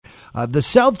the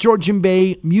South Georgian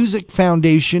Bay Music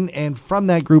Foundation. And from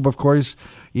that group, of course,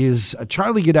 is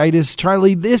Charlie Gudaitis.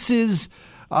 Charlie, this is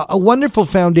a wonderful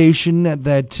foundation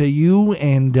that you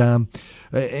and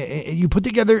you put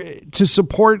together to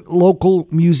support local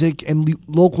music and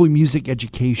local music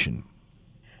education.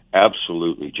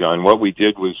 Absolutely, John. What we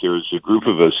did was there was a group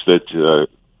of us that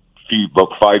about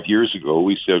 5 years ago,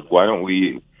 we said, why don't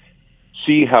we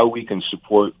see how we can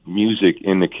support music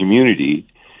in the community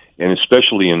and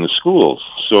especially in the schools.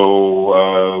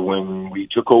 So when we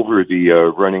took over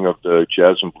the running of the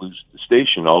Jazz and Blues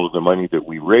station, all of the money that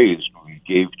we raised, we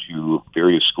gave to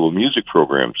various school music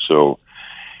programs. So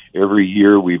every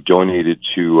year we've donated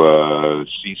to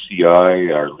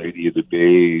CCI, Our Lady of the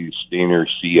Bay, Stainer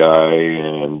CI,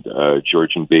 and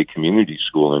Georgian Bay Community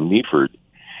School in Meaford.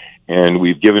 And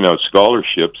we've given out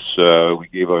scholarships. We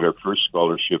gave out our first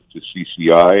scholarship to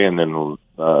CCI, and then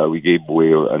we gave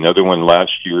away another one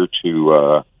last year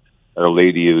to Our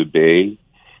Lady of the Bay.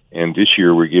 And this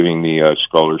year we're giving the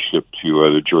scholarship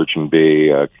to the Georgian Bay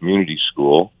Community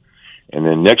School. And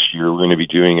then next year we're going to be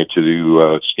doing it to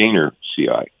the Stainer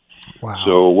CI. Wow.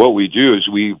 So what we do is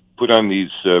we put on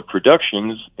these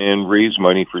productions and raise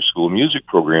money for school music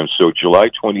programs. So July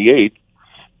 28th,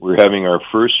 we're having our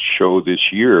first show this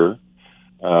year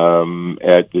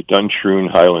at the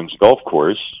Duntroon Highlands Golf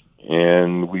Course,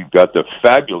 and we've got the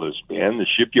fabulous band, the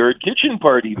Shipyard Kitchen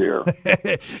Party, there.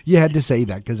 You had to say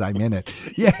that because I'm in it.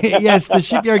 Yeah, yes, the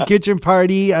Shipyard Kitchen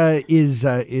Party is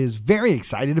very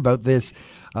excited about this.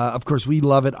 Of course, we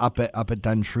love it up at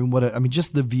Duntroon.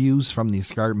 Just the views from the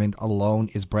escarpment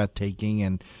alone is breathtaking,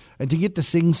 and to get to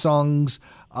sing songs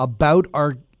about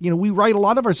our. We write a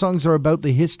lot of our songs are about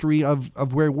the history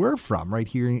of where we're from, right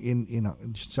here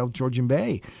in South Georgian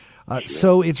Bay. Sure.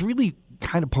 So it's really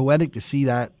kind of poetic to see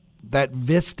that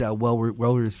vista while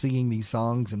we're singing these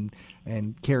songs and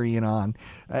carrying on.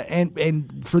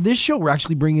 And for this show, we're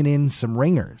actually bringing in some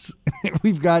ringers.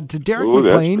 We've got Derek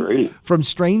McLean from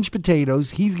Strange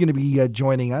Potatoes. He's going to be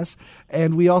joining us.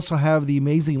 And we also have the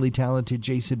amazingly talented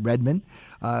Jason Redman.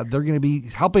 They're going to be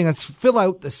helping us fill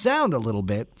out the sound a little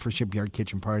bit for Shipyard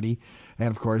Kitchen Party. And,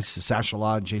 of course, Sasha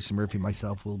Law, Jason Murphy,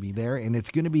 myself will be there. And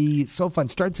it's going to be so fun.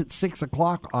 Starts at 6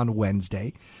 o'clock on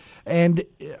Wednesday. And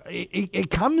it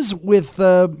comes with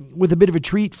a bit of a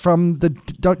treat from the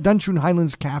Duntroon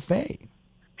Highlands Cafe.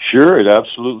 Sure, it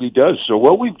absolutely does. So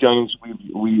what we've done is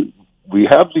we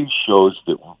have these shows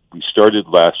that we started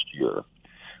last year.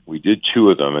 We did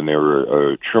 2 of them, and they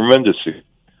were tremendous.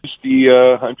 It's the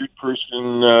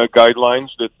 100-person guidelines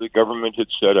that the government had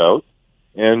set out,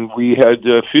 and we had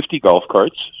 50 golf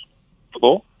carts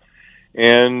full.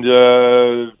 And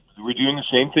we're doing the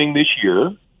same thing this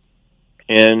year.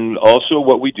 And also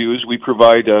what we do is we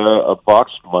provide a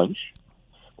boxed lunch,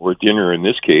 or dinner in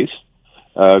this case.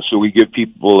 So we give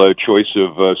people a choice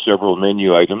of several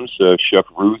menu items. Chef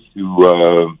Ruth,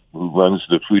 who runs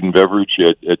the food and beverage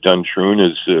at Duntroon,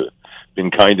 has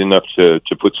been kind enough to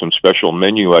put some special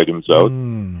menu items out.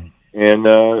 And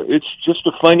it's just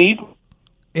a fun evening.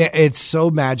 It's so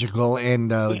magical, and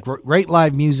great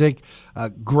live music,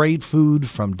 great food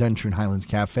from Duntroon Highlands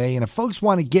Cafe. And if folks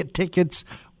want to get tickets,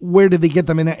 where do they get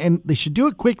them? And they should do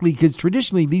it quickly because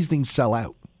traditionally these things sell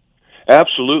out.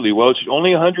 Absolutely. Well, it's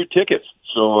only 100 tickets,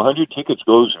 so 100 tickets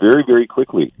goes very, very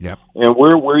quickly. Yep. And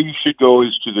where you should go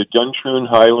is to the Duntroon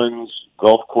Highlands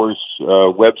Golf Course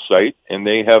website, and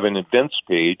they have an events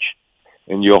page,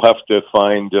 and you'll have to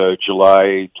find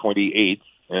July 28th.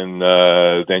 And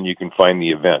then you can find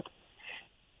the event.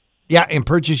 Yeah, and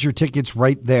purchase your tickets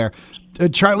right there.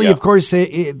 Charlie, of course,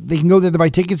 they can go there to buy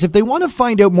tickets. If they want to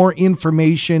find out more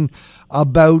information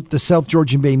about the South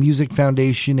Georgian Bay Music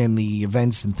Foundation and the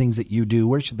events and things that you do,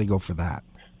 where should they go for that?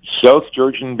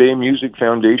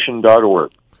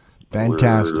 SouthGeorgianBayMusicFoundation.org.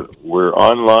 Fantastic. We're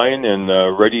online and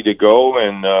ready to go,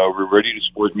 and we're ready to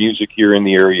support music here in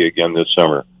the area again this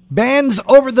summer. Bands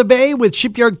Over the Bay with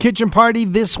Shipyard Kitchen Party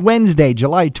this Wednesday,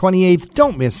 July 28th.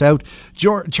 Don't miss out.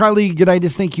 Charlie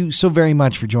Gudaitis, thank you so very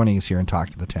much for joining us here and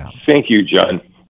Talk of the Town. Thank you, John.